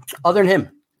other than him,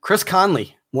 Chris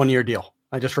Conley, 1-year deal.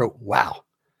 I just wrote, wow.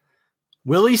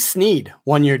 Willie Snead,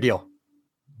 1-year deal.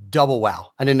 Double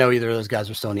wow. I didn't know either of those guys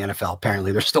were still in the NFL.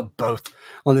 Apparently they're still both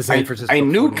on the San Francisco. I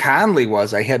knew Conley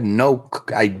was. I had no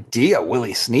idea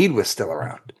Willie Snead was still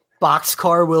around.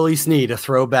 Boxcar Willie Snead, a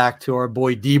throwback to our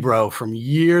boy Debro from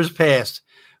years past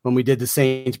when we did the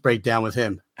Saints breakdown with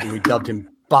him, and we dubbed him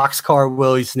Boxcar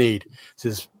Willie Snead.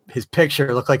 So his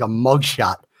picture looked like a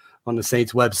mugshot on the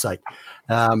Saints website.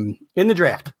 In the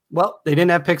draft, well, they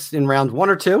didn't have picks in round 1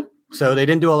 or 2, so they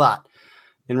didn't do a lot.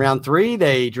 In round 3,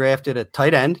 they drafted a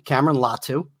tight end, Cameron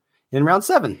Latu. In round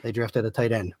 7, they drafted a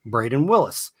tight end, Braden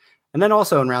Willis. And then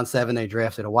also in round 7, they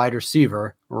drafted a wide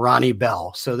receiver, Ronnie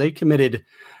Bell. So they committed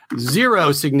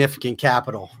 0 significant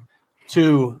capital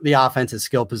to the offensive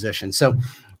skill position. So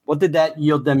what did that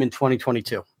yield them in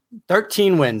 2022?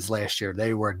 13 wins last year.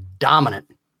 They were dominant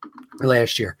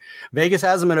last year. Vegas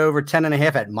has them at over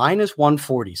 10.5 at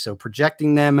 -140. So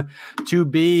projecting them to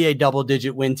be a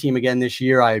double-digit win team again this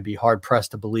year, I would be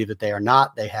hard-pressed to believe that they are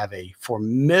not. They have a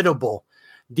formidable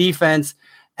defense,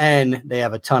 and they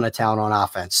have a ton of talent on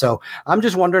offense. So I'm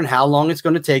just wondering how long it's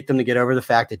going to take them to get over the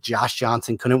fact that Josh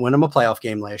Johnson couldn't win them a playoff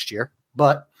game last year.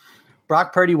 But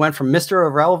Brock Purdy went from Mr.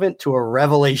 Irrelevant to a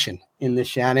revelation in the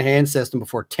Shanahan system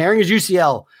before tearing his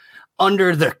UCL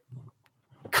under the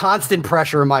constant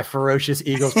pressure of my ferocious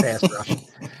Eagles pass rush.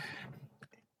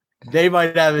 They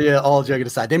might have, all joking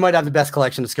aside, they might have the best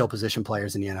collection of skill position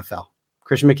players in the NFL.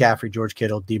 Christian McCaffrey, George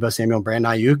Kittle, Deebo Samuel,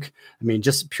 Brandon Ayuk. I mean,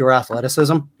 just pure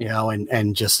athleticism,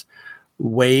 and just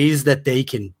ways that they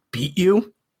can beat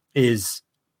you is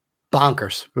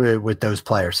bonkers with those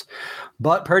players.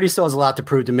 But Purdy still has a lot to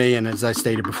prove to me. And as I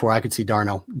stated before, I could see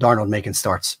Darnold making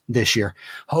starts this year.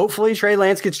 Hopefully Trey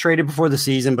Lance gets traded before the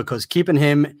season, because keeping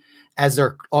him as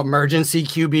their emergency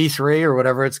QB3 or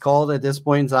whatever it's called at this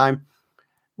point in time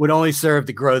would only serve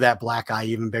to grow that black eye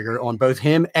even bigger on both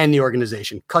him and the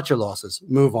organization. Cut your losses,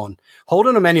 move on.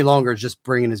 Holding him any longer is just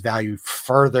bringing his value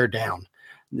further down.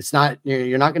 It's not,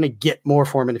 you're not going to get more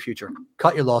for him in the future.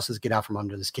 Cut your losses, get out from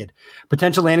under this kid.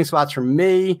 Potential landing spots for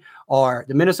me are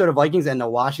the Minnesota Vikings and the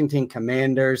Washington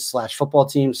Commanders / football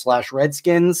team /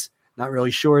 Redskins. Not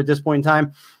really sure at this point in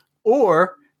time.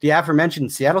 Or the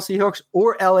aforementioned Seattle Seahawks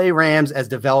or LA Rams as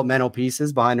developmental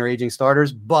pieces behind their aging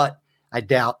starters. But I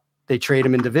doubt they trade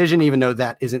him in division, even though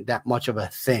that isn't that much of a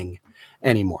thing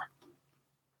anymore.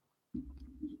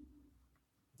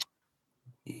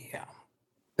 Yeah.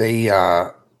 They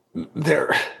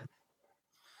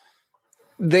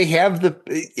have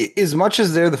as much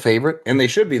as they're the favorite, and they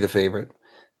should be the favorite.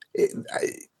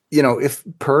 If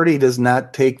Purdy does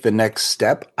not take the next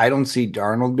step, I don't see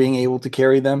Darnold being able to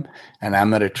carry them. And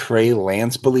I'm not a Trey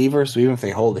Lance believer. So even if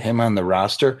they hold him on the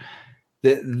roster,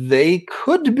 they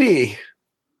could be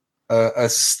a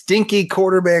stinky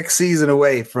quarterback season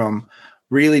away from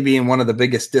really being one of the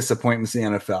biggest disappointments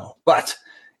in the NFL. But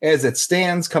as it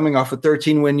stands, coming off a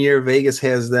 13-win year, Vegas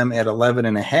has them at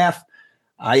 11.5.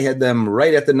 I had them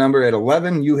right at the number at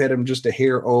 11. You had them just a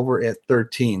hair over at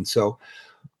 13. So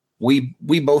we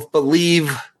both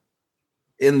believe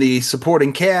in the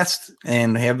supporting cast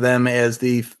and have them as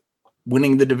the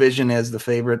winning the division as the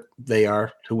favorite they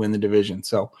are to win the division.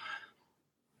 So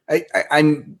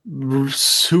I'm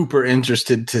super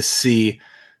interested to see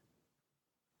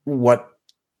what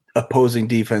opposing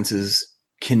defenses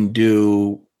can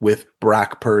do with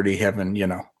Brock Purdy having,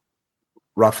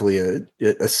 roughly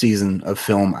a season of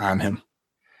film on him.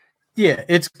 Yeah,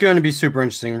 it's going to be super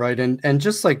interesting, right? And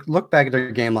just like look back at their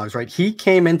game logs, right? He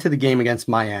came into the game against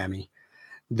Miami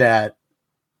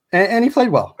and he played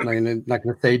well. I'm not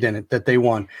going to say he didn't, that they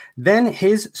won. Then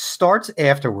his starts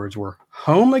afterwards were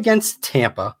home against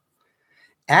Tampa,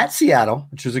 at Seattle,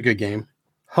 which was a good game,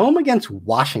 home against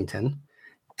Washington,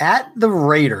 at the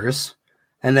Raiders,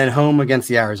 and then home against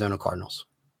the Arizona Cardinals.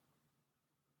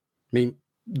 I mean,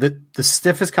 the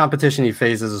stiffest competition he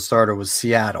faced as a starter was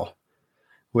Seattle,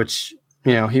 which,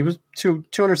 he was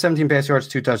 217 pass yards,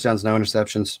 2 touchdowns, no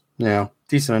interceptions,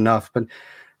 decent enough. But, I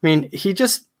mean, he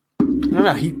just, I don't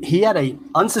know, he had a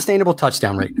unsustainable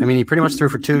touchdown rate. I mean, he pretty much threw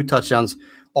for 2 touchdowns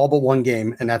all but one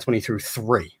game, and that's when he threw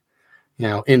 3,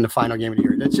 in the final game of the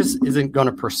year. That just isn't going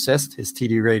to persist. His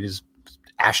TD rate is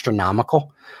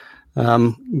astronomical,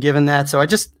 given that. So I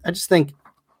just think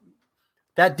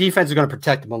that defense is going to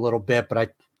protect him a little bit, but I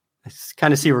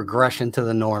kind of see regression to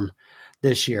the norm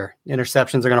this year.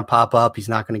 Interceptions are going to pop up. He's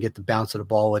not going to get the bounce of the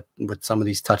ball with some of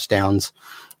these touchdowns,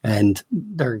 and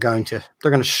they're going to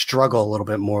struggle a little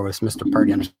bit more with Mr.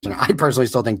 Purdy. I personally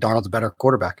still think Darnold's a better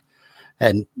quarterback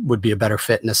and would be a better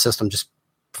fit in the system just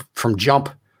from jump.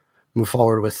 Move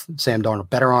forward with Sam Darnold,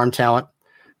 better arm talent,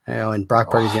 and Brock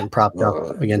Purdy's getting propped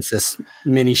up against this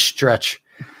mini stretch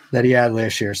that he had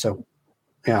last year. So,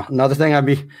 another thing I'd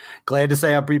be glad to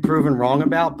say I'll be proven wrong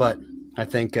about, but I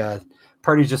think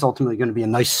Purdy's just ultimately going to be a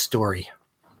nice story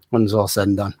when it's all said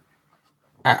and done.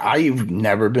 I've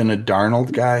never been a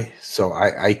Darnold guy, so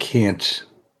I can't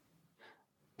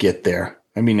get there.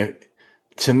 I mean,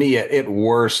 to me, at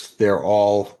worst, they're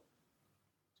all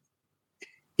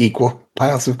equal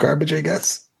piles of garbage, I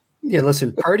guess. Yeah,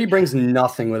 listen, Purdy brings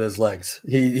nothing with his legs.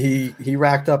 He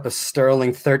racked up a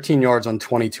sterling 13 yards on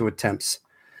 22 attempts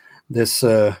this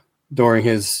during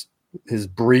his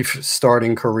brief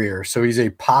starting career. So he's a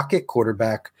pocket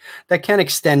quarterback that can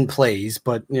extend plays,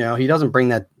 but he doesn't bring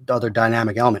that other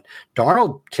dynamic element.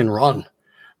 Darnold can run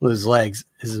with his legs.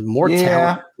 He's more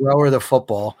talented thrower of the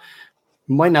football.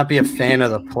 Might not be a fan of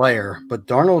the player, but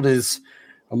Darnold is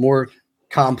a more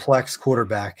complex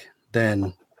quarterback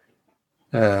than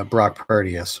Brock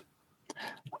Purdy is.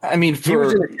 I mean, he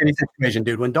was in a shitty situation,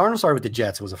 dude. When Darnold started with the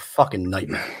Jets, it was a fucking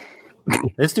nightmare.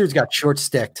 This dude's got short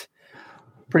sticked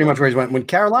pretty much where he went. When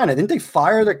Carolina, didn't they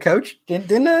fire their coach?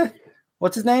 Didn't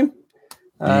what's his name?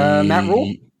 Matt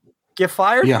Rule get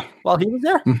fired while he was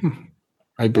there?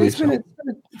 I believe so.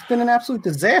 It's been an absolute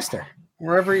disaster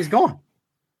wherever he's gone.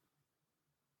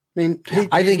 I mean,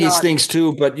 I think he stinks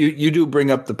too, but you do bring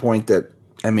up the point that,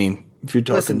 I mean, if you're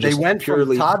talking they went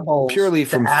purely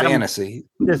from fantasy.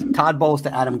 Todd Bowles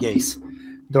to Adam Gase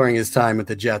during his time with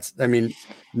the Jets. I mean,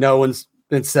 no one's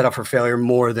been set up for failure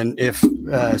more than if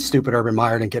stupid Urban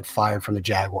Meyer didn't get fired from the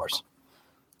Jaguars.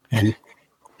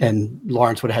 And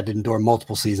Lawrence would have had to endure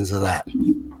multiple seasons of that.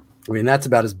 I mean, that's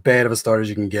about as bad of a start as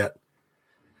you can get.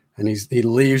 And he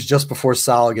leaves just before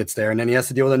Saleh gets there, and then he has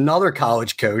to deal with another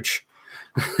college coach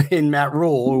in Matt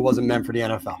Rule, who wasn't meant for the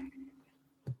NFL.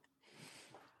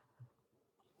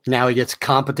 Now he gets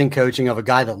competent coaching of a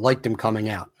guy that liked him coming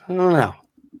out. I don't know.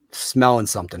 Smelling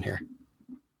something here.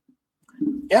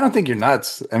 Yeah, I don't think you're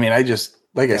nuts. I mean, I just,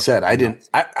 like I said, I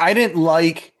didn't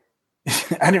like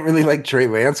I didn't really like Trey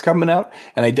Lance coming out,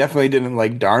 and I definitely didn't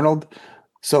like Darnold.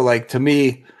 So, like, to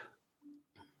me,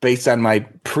 based on my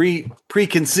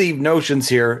preconceived notions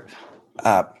here,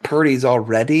 Purdy's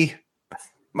already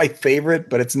my favorite,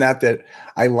 but it's not that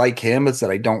I like him, it's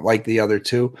that I don't like the other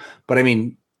two. But I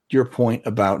mean, your point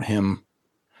about him,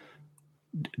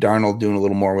 Darnold doing a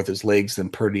little more with his legs than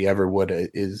Purdy ever would,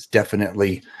 is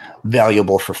definitely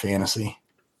valuable for fantasy.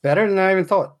 Better than I even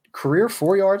thought. Career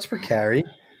 4 yards per carry,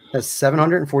 has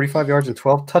 745 yards and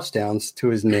 12 touchdowns to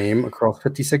his name across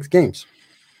 56 games.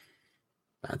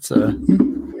 That's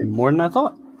more than I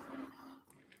thought.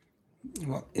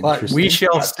 Well, but we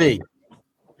shall see.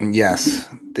 Yes.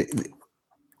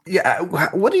 Yeah.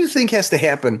 What do you think has to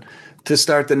happen to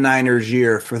start the Niners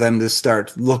year for them to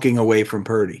start looking away from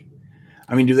Purdy?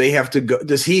 I mean, do they have to go?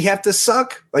 Does he have to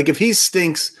suck? Like, if he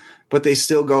stinks, but they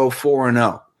still go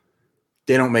 4-0,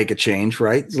 they don't make a change,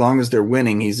 right? As long as they're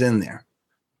winning, he's in there.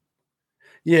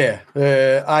 Yeah,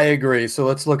 I agree. So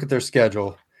let's look at their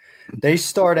schedule. They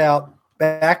start out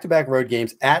back-to-back road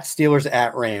games at Steelers,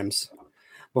 at Rams,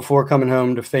 before coming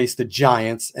home to face the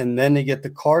Giants, and then they get the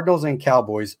Cardinals and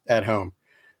Cowboys at home.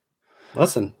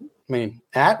 Listen, I mean,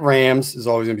 at Rams is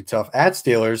always going to be tough. At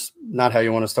Steelers, not how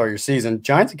you want to start your season.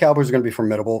 Giants and Cowboys are going to be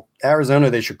formidable. Arizona,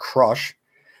 they should crush.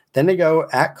 Then they go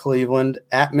at Cleveland,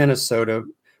 at Minnesota,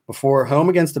 before home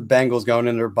against the Bengals going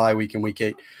into their bye week in week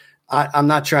 8. I'm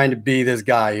not trying to be this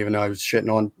guy, even though I was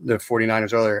shitting on the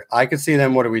 49ers earlier. I could see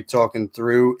them, what are we talking,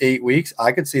 through 8 weeks?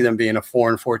 I could see them being a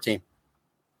 4-4 team.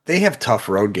 They have tough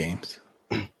road games.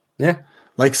 Yeah.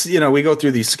 Like, we go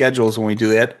through these schedules when we do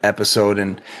that episode,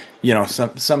 and,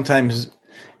 sometimes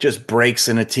just breaks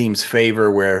in a team's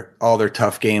favor where all their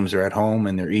tough games are at home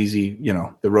and they're easy.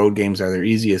 The road games are their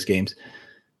easiest games.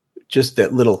 Just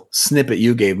that little snippet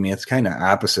you gave me, it's kind of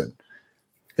opposite.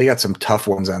 They got some tough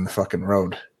ones on the fucking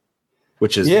road,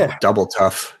 which is double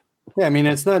tough. Yeah, I mean,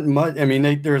 it's not much. I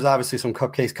mean, there's obviously some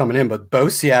cupcakes coming in, but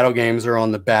both Seattle games are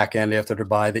on the back end after their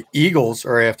bye. The Eagles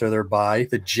are after their bye.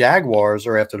 The Jaguars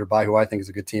are after their bye, who I think is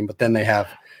a good team. But then they have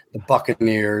the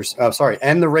Buccaneers,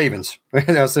 and the Ravens.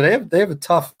 So they have a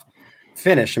tough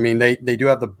finish. I mean, they do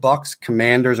have the Bucks,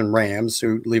 Commanders, and Rams,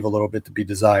 who leave a little bit to be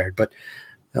desired. But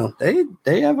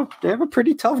they have a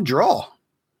pretty tough draw.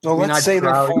 So let's say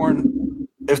they're 4.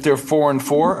 If they're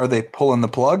 4-4, are they pulling the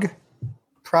plug?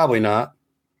 Probably not.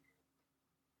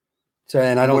 So,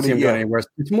 and I don't see them going anywhere.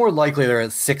 It's more likely they're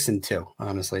at 6-2,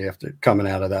 honestly, after coming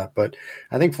out of that. But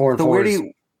I think 4-4 is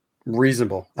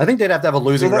reasonable. I think they'd have to have a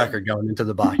losing record going into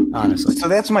the bye, honestly. So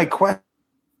that's my question.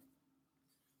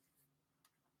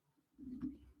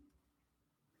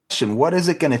 What is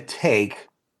it going to take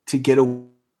to get a?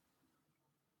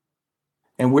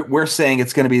 And we're saying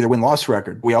it's going to be the win-loss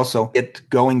record. We also get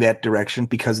going that direction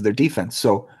because of their defense.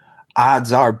 So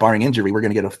odds are, barring injury, we're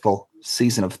going to get a full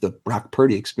season of the Brock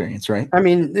Purdy experience, right? I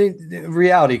mean, the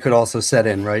reality could also set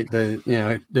in, right?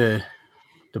 The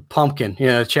pumpkin,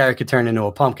 the cherry could turn into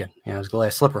a pumpkin. His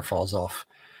glass slipper falls off,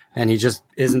 and he just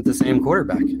isn't the same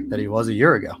quarterback that he was a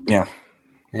year ago. Yeah.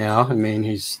 I mean,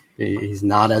 he's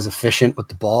not as efficient with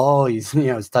the ball. He's,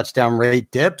 his touchdown rate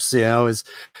dips. His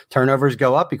turnovers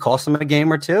go up. He costs him a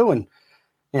game or two, and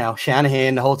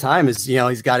Shanahan the whole time is,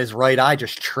 he's got his right eye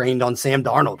just trained on Sam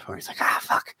Darnold, where he's like,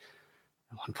 fuck,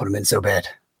 I want to put him in so bad.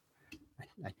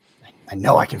 I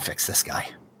know I can fix this guy.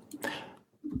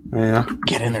 Yeah,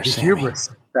 get in there, Sammy. Hubris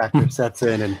factor sets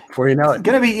in, and before you know it, it's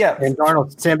gonna be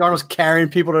Sam Darnold's carrying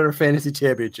people to their fantasy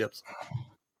championships.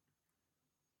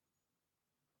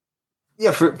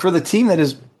 Yeah, for the team that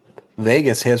is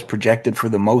Vegas has projected for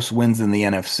the most wins in the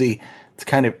NFC, it's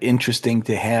kind of interesting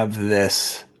to have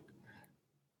this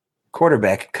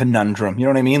quarterback conundrum. You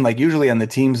know what I mean? Like, usually on the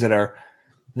teams that are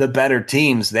the better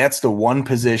teams, that's the one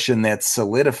position that's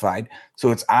solidified. So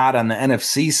it's odd on the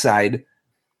NFC side,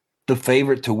 the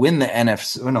favorite to win the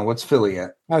NFC. Oh, no, what's Philly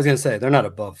at? I was going to say, they're not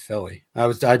above Philly.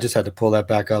 I just had to pull that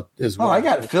back up as well. Oh, I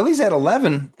got Philly's at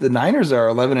 11. The Niners are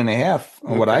 11.5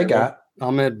 on what I got.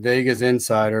 I'm at Vegas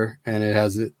Insider, and it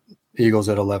has the Eagles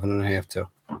at 11.5 too.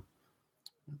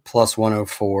 Plus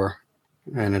 104.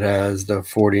 And it has the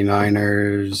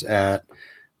 49ers at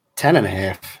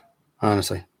 10.5,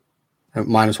 honestly. At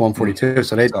minus 142.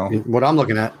 So what I'm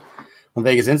looking at on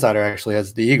Vegas Insider actually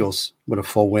has the Eagles with a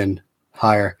full win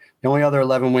higher. The only other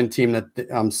 11-win team that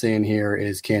I'm seeing here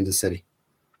is Kansas City.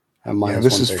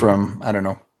 This is from, I don't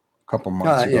know, a couple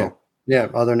months ago. Yeah,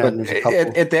 other than that, there's a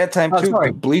couple. At that time,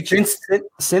 too, Bleacher.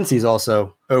 Since he's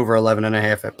also over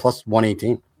 11.5 at plus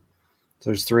 118. So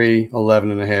there's 3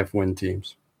 11.5 win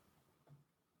teams.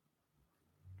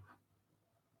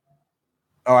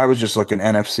 Oh, I was just looking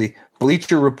NFC.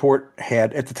 Bleacher Report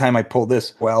had, at the time I pulled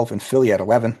this, 12 and Philly at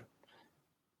 11.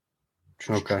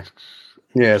 Okay.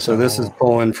 Yeah, so this is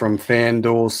pulling from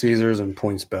FanDuel, Caesars, and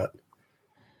PointsBet.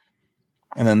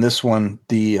 And then this one,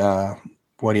 the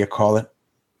what do you call it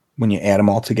when you add them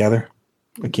all together?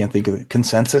 I can't think of it.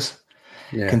 Consensus.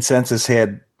 Yeah. Consensus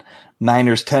had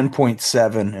Niners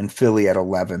 10.7 and Philly at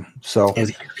 11. So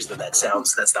As that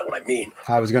sounds, that's not what I mean.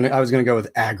 I was gonna go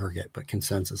with aggregate, but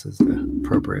consensus is the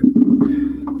appropriate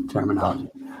terminology.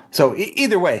 So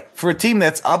either way, for a team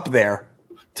that's up there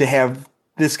to have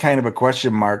this kind of a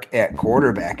question mark at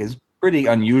quarterback is pretty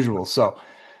unusual. So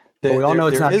we all know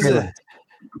it's not good.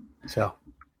 So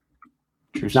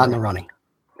True not in the running.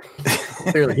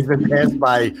 Clearly, he's been passed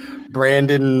by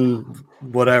Brandon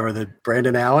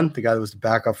Allen, the guy that was the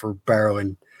backup for Barrow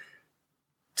in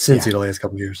Cincy the last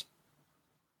couple of years.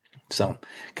 So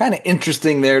kind of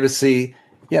interesting there to see,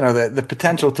 the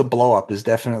potential to blow up is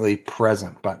definitely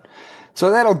present. But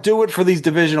so that'll do it for these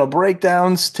divisional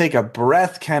breakdowns. Take a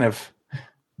breath, kind of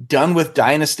done with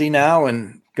Dynasty now,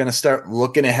 and going to start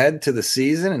looking ahead to the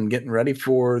season and getting ready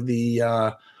for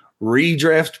the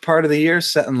redraft part of the year,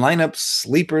 setting lineups,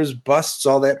 sleepers, busts,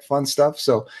 all that fun stuff.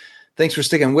 So thanks for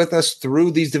sticking with us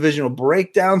through these divisional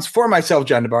breakdowns. For myself,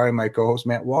 John DeBari, my co-host,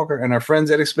 Matt Walker, and our friends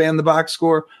at Expand the Box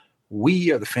Score,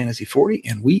 we are the Fantasy 40,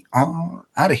 and we are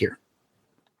out of here.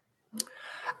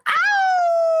 Ow!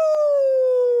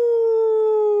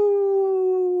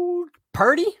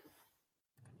 Purdy?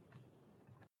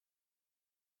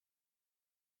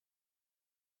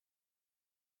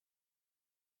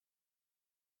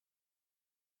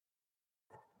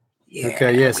 Yeah.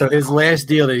 Okay, yeah. So his last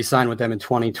deal that he signed with them in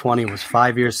 2020 was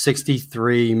 5 years,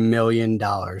 $63 million.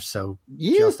 So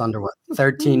just under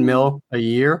 13 mil a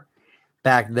year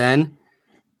back then.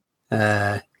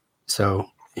 So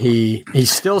he's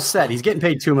still set. He's getting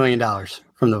paid $2 million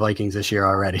from the Vikings this year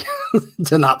already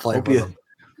to not play with them.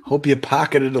 Hope you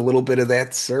pocketed a little bit of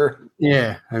that, sir.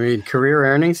 Yeah. I mean, career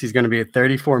earnings, he's going to be at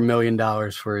 $34 million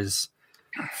for his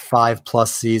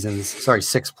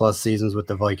 6+ seasons with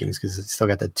the Vikings, because it's still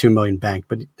got that $2 million bank,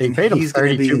 but they paid him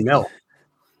 $32 million.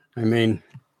 I mean,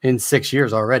 in 6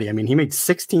 years already. I mean, he made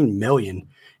 $16 million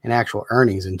in actual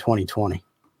earnings in 2020.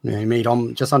 He made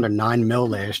just under $9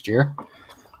 million last year.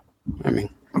 I mean,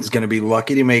 he's going to be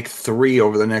lucky to make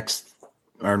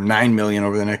 $9 million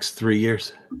over the next 3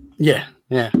 years. Yeah.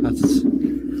 That's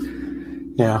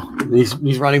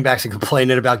these running backs are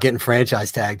complaining about getting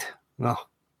franchise tagged. Well,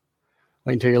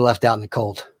 wait until you're left out in the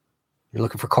cold. You're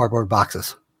looking for cardboard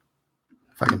boxes.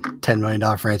 Fucking $10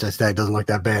 million franchise tag doesn't look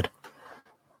that bad.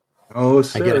 Oh,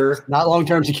 sir. I get it. Not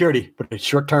long-term security, but it's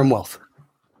short-term wealth.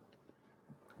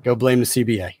 Go blame the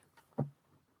CBA.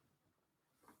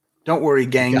 Don't worry,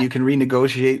 gang. You can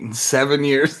renegotiate in 7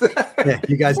 years. Yeah,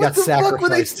 you guys got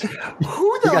sacrificed.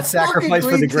 Who you got sacrificed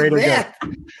for the greater good.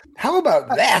 How about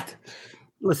that?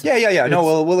 Listen, yeah.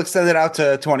 No, we'll extend it out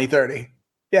to 2030.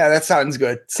 Yeah, that sounds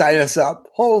good. Sign us up.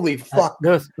 Holy fuck.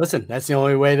 Listen, that's the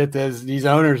only way that these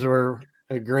owners were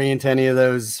agreeing to any of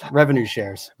those revenue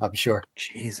shares, I'm sure.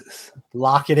 Jesus.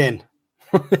 Lock it in.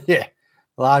 Yeah,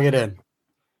 lock it in.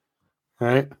 All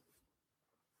right.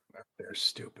 They're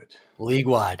stupid. League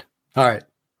wide. All right.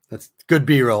 That's good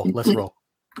B-roll. Let's roll.